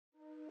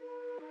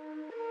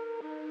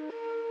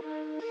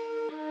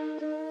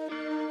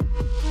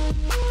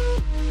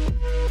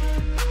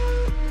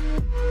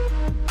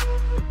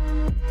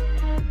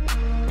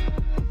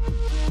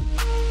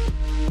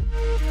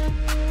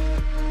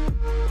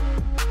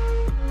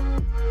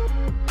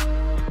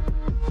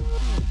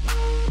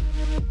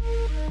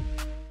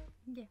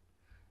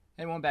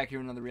everyone, back here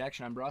with another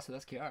reaction. I'm Ross, so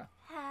that's Kiara.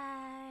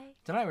 Hi.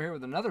 Tonight we're here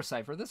with another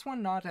Cypher. This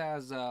one not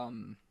as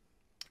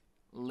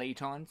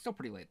late on. Still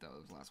pretty late though.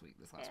 It was last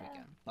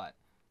weekend. But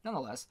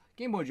nonetheless,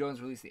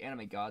 GameboyJones released the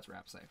Anime Gods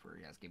rap Cypher.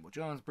 He has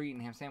GameboyJones,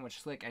 Breeton, Ham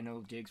Sandwich, Slick. I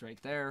know Diggs right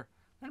there,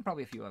 and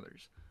probably a few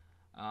others.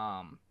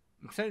 I'm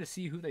excited to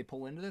see who they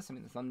pull into this. I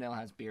mean, the thumbnail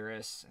has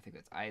Beerus. I think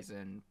that's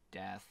Aizen,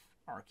 Death,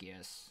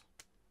 Arceus.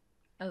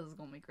 Oh, this is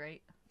gonna be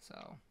great.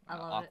 So I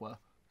love Aqua.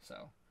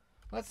 So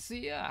let's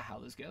see how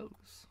this goes.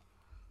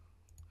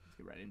 Let's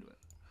get right into it.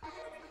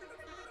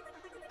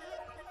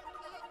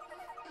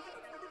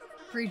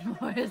 Breeton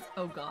boys.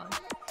 Oh god.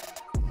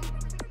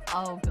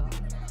 Oh god.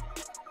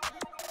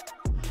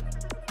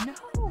 No.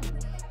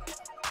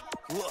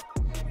 Look,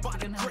 by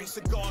the grace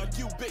of God,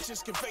 you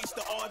bitches can face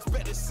the odds.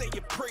 Better say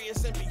your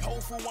prayers and be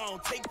hopeful I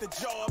don't take the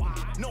job.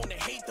 Known to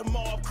hate the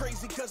mob,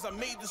 crazy cause I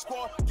made the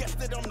squad. Guess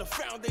that I'm the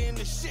founder in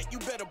the shit, you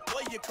better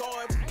play your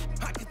cards.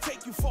 I can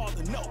take you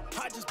farther, no,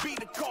 I just be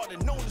the Carter.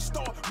 Known to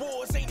start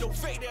wars, ain't no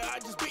Vader, I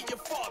just be your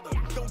father.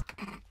 Don't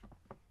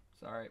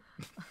Sorry.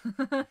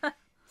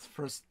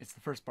 It's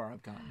the first bar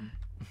I've gotten.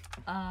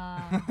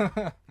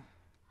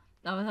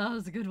 That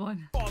was a good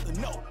one. Father,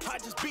 no, I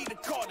just be the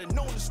Carter.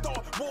 Known to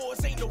start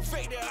wars, ain't no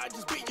Vader, I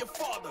just be your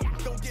father.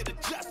 Don't get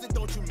adjusted,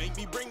 don't you make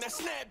me bring that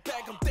snap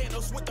back. I'm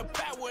Thanos with the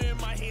power in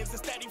my hands, it's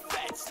steady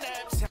fat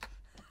snaps.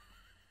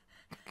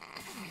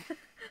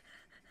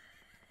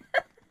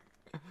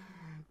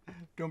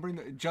 Don't bring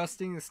the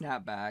adjusting the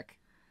snap back.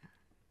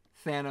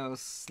 Thanos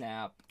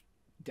snap.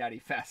 Daddy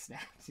fast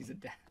snaps. He's a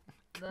dad.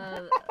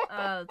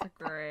 That's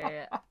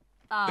great.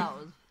 That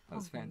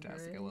was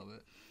fantastic. Great. I love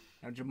it.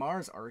 Now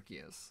Jamar's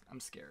Arceus. I'm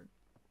scared.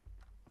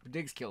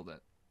 Diggs killed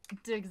it.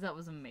 Diggs, that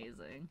was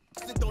amazing.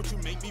 Don't you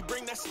make me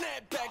bring that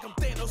snap back. I'm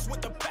Thanos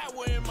with the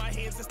power in my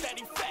hands, it's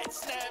steady fat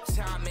snaps.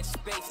 Time and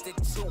space, the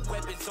two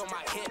weapons on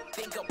my hip.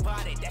 Think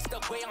about it, that's the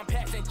way I'm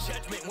passing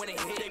judgment when it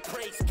hit. They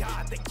praise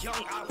God, the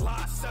young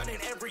Allah, son in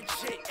every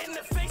chick. In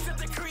the face of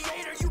the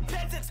creator, you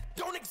peasants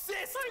don't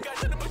exist. I ain't got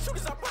nothing but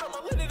shooters, I put on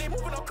my linen, they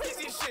moving all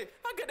crazy as shit.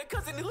 I got a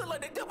cousin who look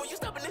like the devil, you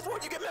stop in this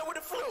world, you get mad with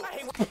the flu. I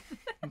hate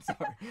I'm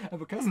sorry. I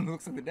have a cousin who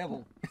looks like the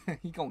devil.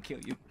 He gonna kill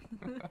you.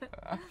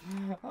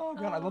 Oh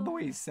god, I love the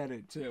way he said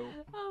it too.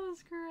 That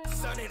was great.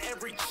 Son in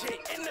every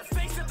chick. In the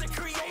face of the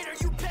creator,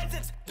 you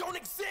peasants don't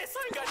exist.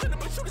 I ain't got nothing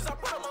but shooters, I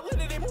put on my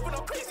linen, they moving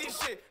all crazy as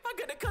shit. I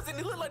got a cousin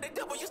who look like the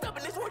devil, you stop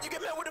in this world, you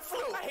get mad with the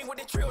flu. I hang with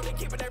the trio, they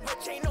keeping that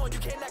red chain on, you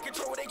cannot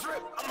control where they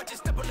drip. I'ma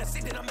just step on the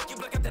seat, then I'll make you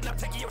black out, then I'm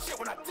taking your shit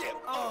when I dip.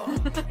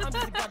 I'm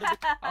just gotta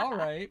be.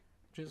 Alright.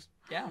 Just,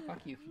 yeah,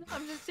 fuck you.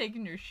 I'm just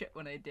taking your shit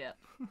when I dip.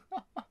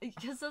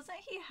 Because doesn't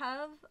he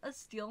have a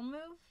steal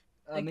move?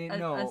 Like I mean,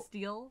 a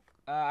steal?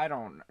 I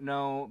don't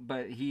know,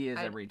 but he is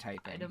every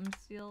typing. Item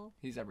steal?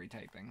 He's every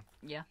typing.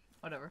 Yeah,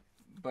 whatever.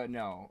 But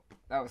no,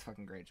 that was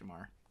fucking great,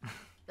 Jamar.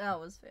 That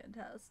was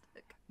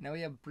fantastic. Now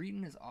we have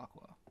Breeton as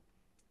Aqua.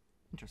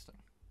 Interesting.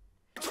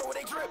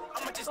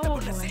 I'ma just step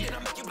on the seat and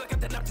I'll make you black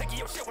out, then I'm taking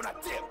your shit when I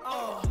dip.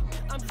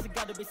 I'm just a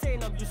guy to be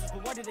saying I'm useless,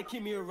 but why did they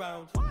keep me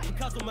around?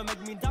 Because when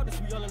make me doubt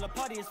this, we all in the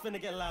party, it's finna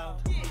get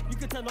loud. You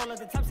could turn all of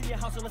the taps in your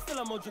house and still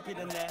I'm more drippy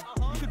than that.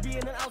 You could be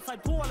in an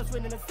outside pool while it's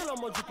raining and still I'm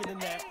more drippy than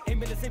that. Ain't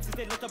been the same since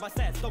they looked up my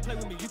stats. Don't play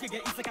with me, you could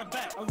get East like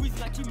back. A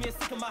reason I keep me a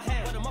stick in my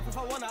hand. But I'm up if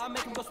I wanna, I'll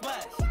make him go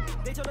splash.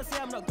 They told us say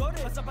I'm not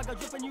goated, but stuff I got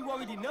dripping, you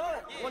already know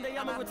it. One day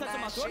I'ma return to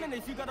my throne, and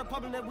if you got a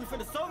problem, then we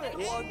finna solve it.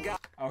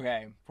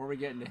 Okay, before we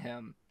get into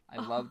him, I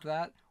loved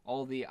that.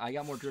 I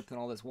got more drip than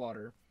all this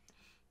water.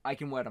 I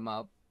can wet him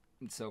up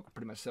and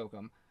pretty much soak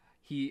him.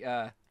 He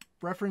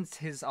referenced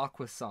his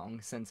Aqua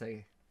song,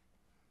 Senpai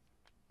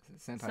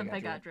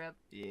Got drip.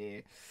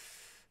 Yeah.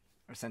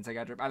 Or Sensei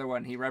Got Drip. Either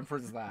one, he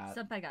referenced that.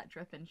 Senpai got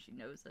drip and she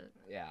knows it.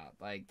 Yeah,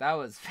 like, that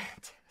was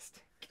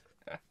fantastic.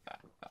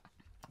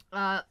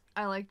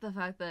 I like the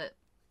fact that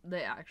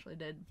they actually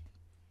did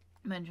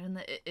mention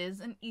that it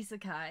is an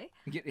isekai.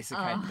 Get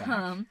isekai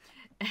back.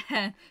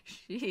 And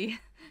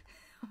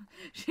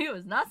she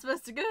was not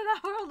supposed to go to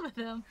that world with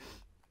him.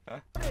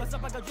 What's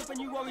up, I got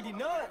dripping, you already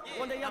know it.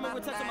 One day I'ma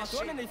return to my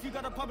throne, and if you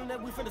got a problem,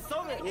 then we finna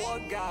solve it.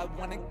 War God,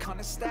 when it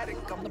kinda static,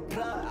 I'm the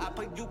plug. I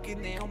put Yuki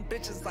in on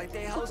bitches like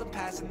they hoes and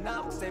passing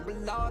up. They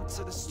belong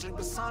to the street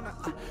persona.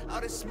 Oh,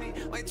 this me,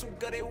 way too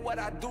good at what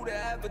I do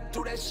to ever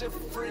do that shit for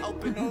free.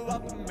 Open her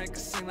up and make it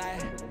seem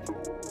like.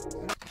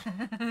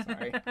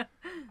 Sorry.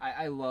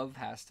 I love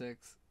Hastix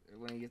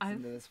when he gets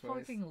into this voice. I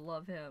fucking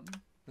love him.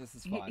 This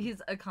is fun.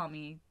 He's a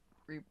kami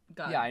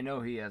god. Yeah, I know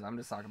he is. I'm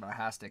just talking about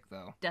Hastic,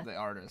 though. The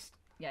artist.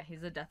 Yeah,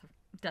 he's a death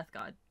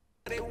god.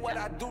 What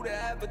I do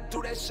to ever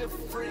do that shit for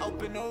free.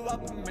 Open her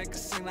up and make it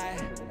seem like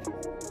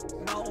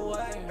no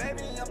way.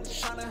 Baby, I'm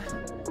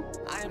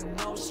tryna. I am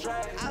no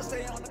stray. I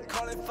stay on the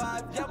call at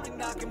 5. Yeah, we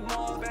knocking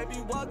more. Baby,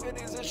 what good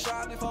is a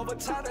shine if over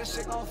time that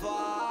shit gon'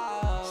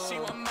 fall? She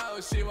want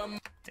more, she want more.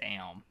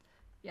 Damn.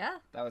 Yeah.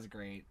 That was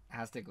great.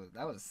 Hastic was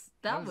that was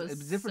it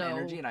was different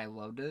energy and I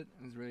loved it.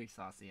 It was really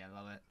saucy. I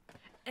love it.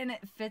 And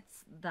it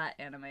fits that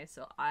anime,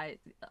 so I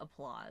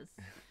applause.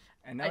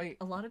 And now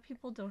a lot of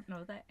people don't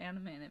know that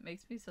anime, and it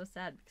makes me so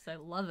sad because I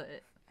love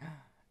it.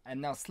 And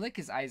now Slick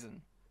is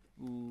Aizen.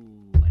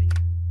 Ooh, buddy.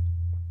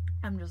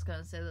 I'm just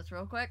gonna say this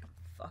real quick.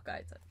 Fuck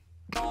Isaac.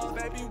 Oh,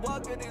 baby,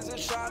 what good is it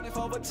shining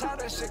for? But time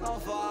that shit gon'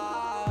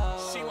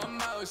 fall.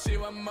 She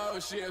want more,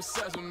 she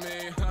obsessed with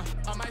me.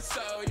 On my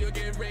soul, you'll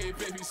get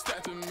raped if you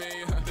step with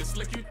me. The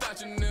slick you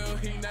thought you knew,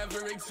 he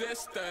never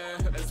existed.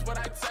 That's what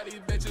I tell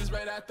these bitches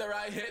right after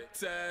I hit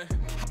it.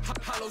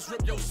 Hollows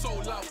rip your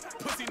soul out.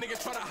 Pussy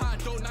niggas try to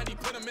hide, don't 90,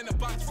 put him in the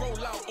box, roll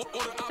out.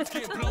 Or the ops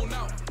get blown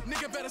out.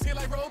 Nigga better skate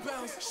like roll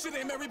bounce. Shit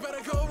ain't Mary,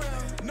 better go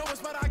round. No,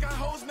 it's better, I got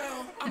hoes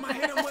now. I'ma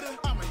hit him with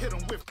a, I'ma hit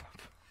him with.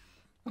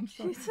 I'm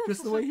sorry.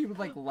 Just the way he would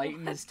like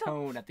lighten his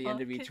tone at the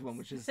end of each one,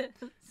 which is. I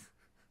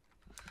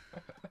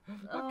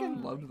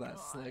fucking loved that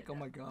slick. Oh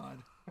my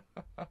god.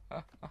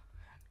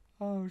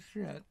 Oh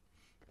shit.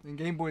 And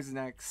Game Boy's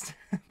next,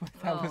 but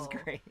that was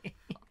great.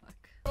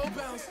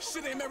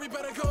 Shit ain't Mary,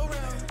 better go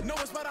round. No,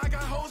 it's better, I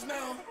got hoes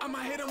now. I'ma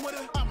hit him with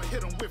a. I'ma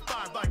hit him with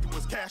 5 like it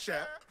was Cash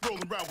App.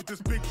 Rolling around with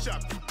this big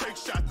shot, you take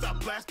shots, I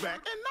blast back.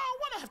 And now I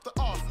wanna have to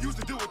off. Used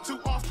to do it too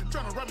often,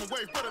 trying to run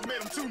away, but it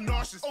made him too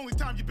nauseous. Only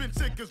time you been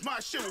sick is my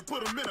shit will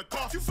put him in a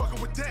cough. You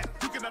fucking with that.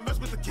 You cannot mess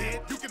with the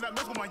kid. You cannot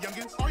mess with my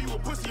youngins. Are you a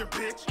pussy or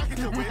bitch? I get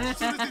your witch. As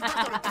soon as these words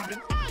started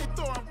coming, I ain't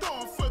I'm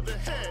throwing for the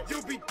head.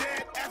 You'll be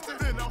dead after,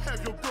 then I'll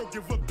have your girl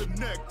give up the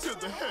neck to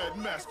the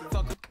headmaster.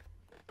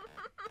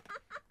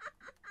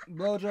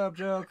 Blowjob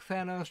joke,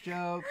 Thanos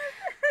joke.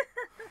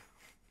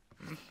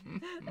 I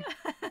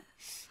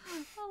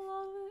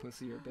love it.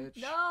 Pussy or bitch.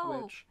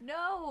 No, Witch.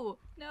 no.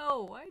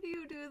 Why do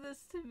you do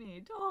this to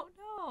me? Don't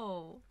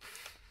know.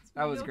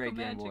 That was great,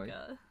 Game Boy.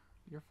 Magica.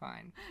 You're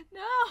fine.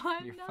 No,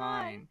 I'm You're not.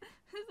 fine.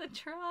 It's a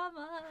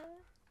trauma.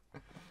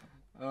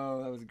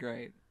 Oh, that was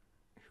great.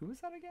 Who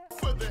was that again?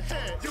 For the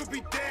head, you'll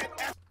be dead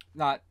after.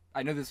 Not.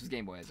 I know this was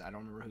Game Boy's. I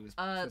don't remember who was.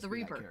 The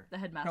Reaper, the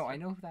headmaster. No, I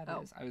know who that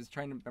is. I was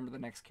trying to remember the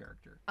next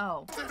character.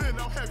 Oh. Then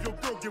I'll have your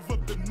girl give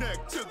up the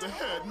neck to the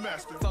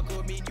headmaster. Fuck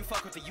with me, you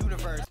fuck with the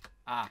universe.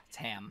 Ah,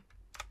 Tam.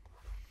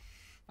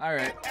 All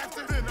right.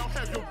 After then I'll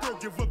have your girl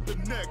give up the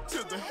neck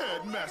to the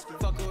headmaster.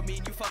 Fuck with me,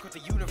 you fuck with the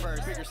universe.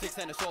 Figure 6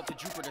 and a soul to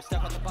Jupiter.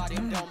 Step out the body,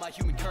 I'm down my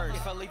human curse.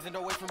 If I leave, then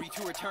don't wait for me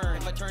to return.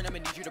 If I turn, I'ma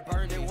need you to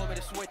burn. They want me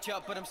to switch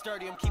up, but I'm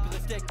sturdy. I'm keeping the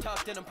stick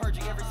tucked, and I'm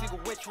purging every single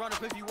witch. Run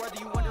up if you worthy.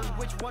 You wondering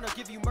which one will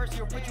give you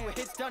mercy or put you a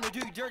hit stun or do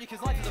you dirty?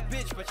 Cause life is a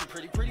bitch, but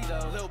you're pretty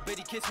though. Little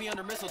bitty kiss me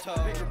under mistletoe.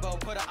 Bigger bow,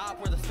 put a op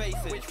where the space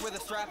is. Witch with a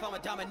strap, I'm a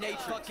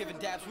dominatrix. Fuck giving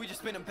dabs, we just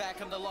spin them back.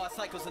 I'm the lost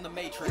cycles in the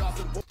matrix.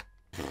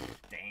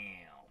 Damn.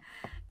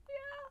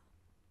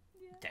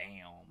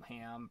 Damn,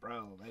 Ham,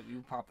 bro,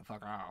 you pop the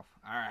fuck off.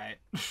 All right.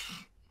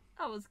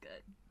 That was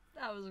good.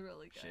 That was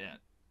really good. Shit.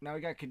 Now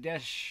we got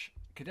Kadesh.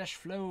 Kadesh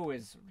Flow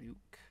is Ryuk.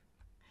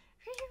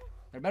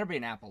 There better be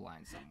an Apple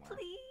line somewhere.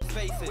 Please.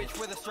 Faces. Witch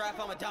with a strap,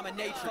 I'm a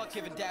dominatrix. Fuck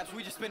giving dabs,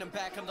 we just spin them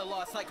back. I'm the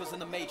lost cycles in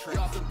the matrix.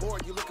 You're often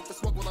bored, you looking for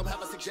smoke while I'm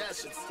having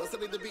suggestions. So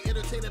something to be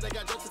entertained, I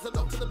got jokes to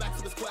note to the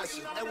Maximus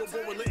question. And we're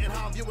bored with lit and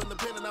how I'm viewing the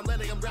pen and I'm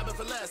letting them grab it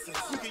for lessons.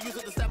 You can use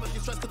it to stab up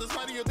your stress cause it's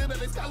mightier than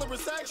an Excalibur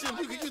section.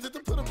 You can use it to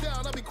put them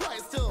down, I'll be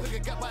quiet still.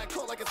 Nigga got by a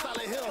cold like a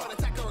Silent Hill. Trying to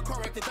attack or a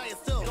car wreck, they dying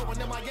still. Going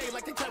MIA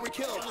like they Tyreek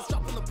Hill. I'm just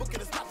dropping the book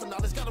and it's not for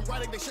knowledge. Got them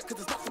writing they shit cause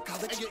it's not for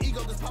college. And your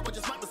ego, this power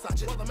just might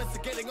massage it. While I'm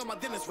instigating on my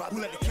dentist rod.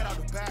 Who let the cat out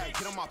the bag?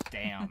 Get on my.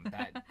 Damn,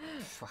 that.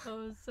 That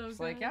was so It's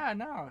good. like, yeah,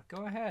 no,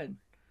 go ahead.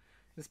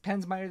 This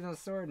pen's mightier than a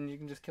sword, and you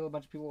can just kill a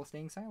bunch of people while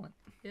staying silent.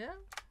 Yeah.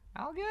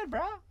 All good,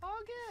 bro. All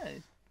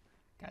good.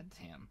 God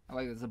damn. I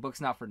like this. The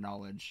book's not for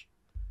knowledge.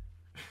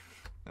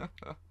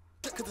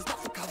 Cause it's not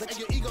for college. And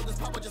your ego, this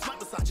power just might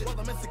massage it. While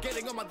I'm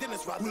instigating on my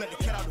dentist rod. Who let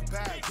the cat out the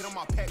bag? Get on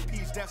my pet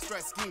peeves, death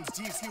threat schemes.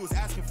 Jeez, he was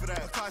asking for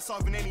that. Apply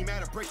solving any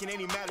matter, breaking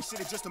any matter.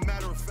 Shit is just a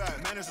matter of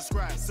fact. Manners are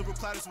scratch. Silver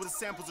platters with the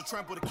samples of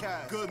trample the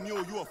cat. Good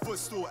mule, you a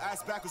footstool.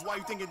 Ass backwards, why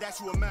you thinking that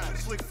you a match?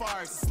 Flick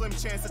fires, a slim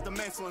chance that the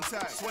mental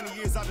intact. 20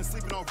 years I've been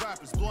sleeping on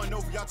rappers. Blowing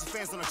over y'all just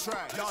fans on the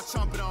track. Y'all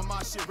chomping on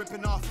my shit,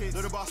 ripping off hits.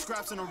 Little about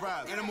scraps in a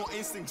rap. Animal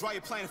instinct, dry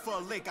your planet for a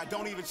lick. I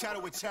don't even chatter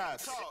with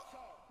chaps.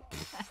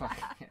 Fuck.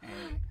 Hey.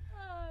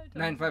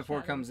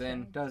 954 comes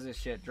in, does his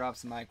shit,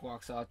 drops the mic,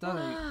 walks off,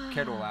 doesn't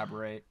care to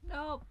elaborate.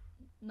 Nope.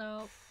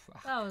 That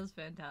was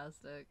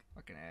fantastic.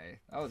 Fucking A.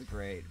 That was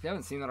great. If you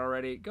haven't seen that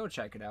already, go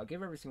check it out.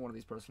 Give every single one of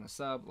these person a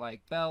sub,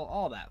 like, bell,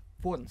 all that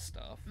fun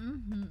stuff.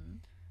 Mm-hmm.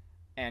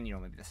 And, you know,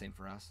 maybe the same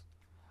for us.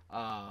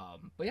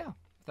 But yeah,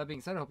 with that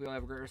being said, I hope you all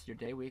have a great rest of your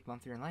day, week,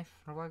 month, year, and life.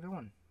 Have a good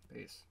one.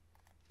 Peace.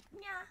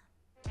 Yeah.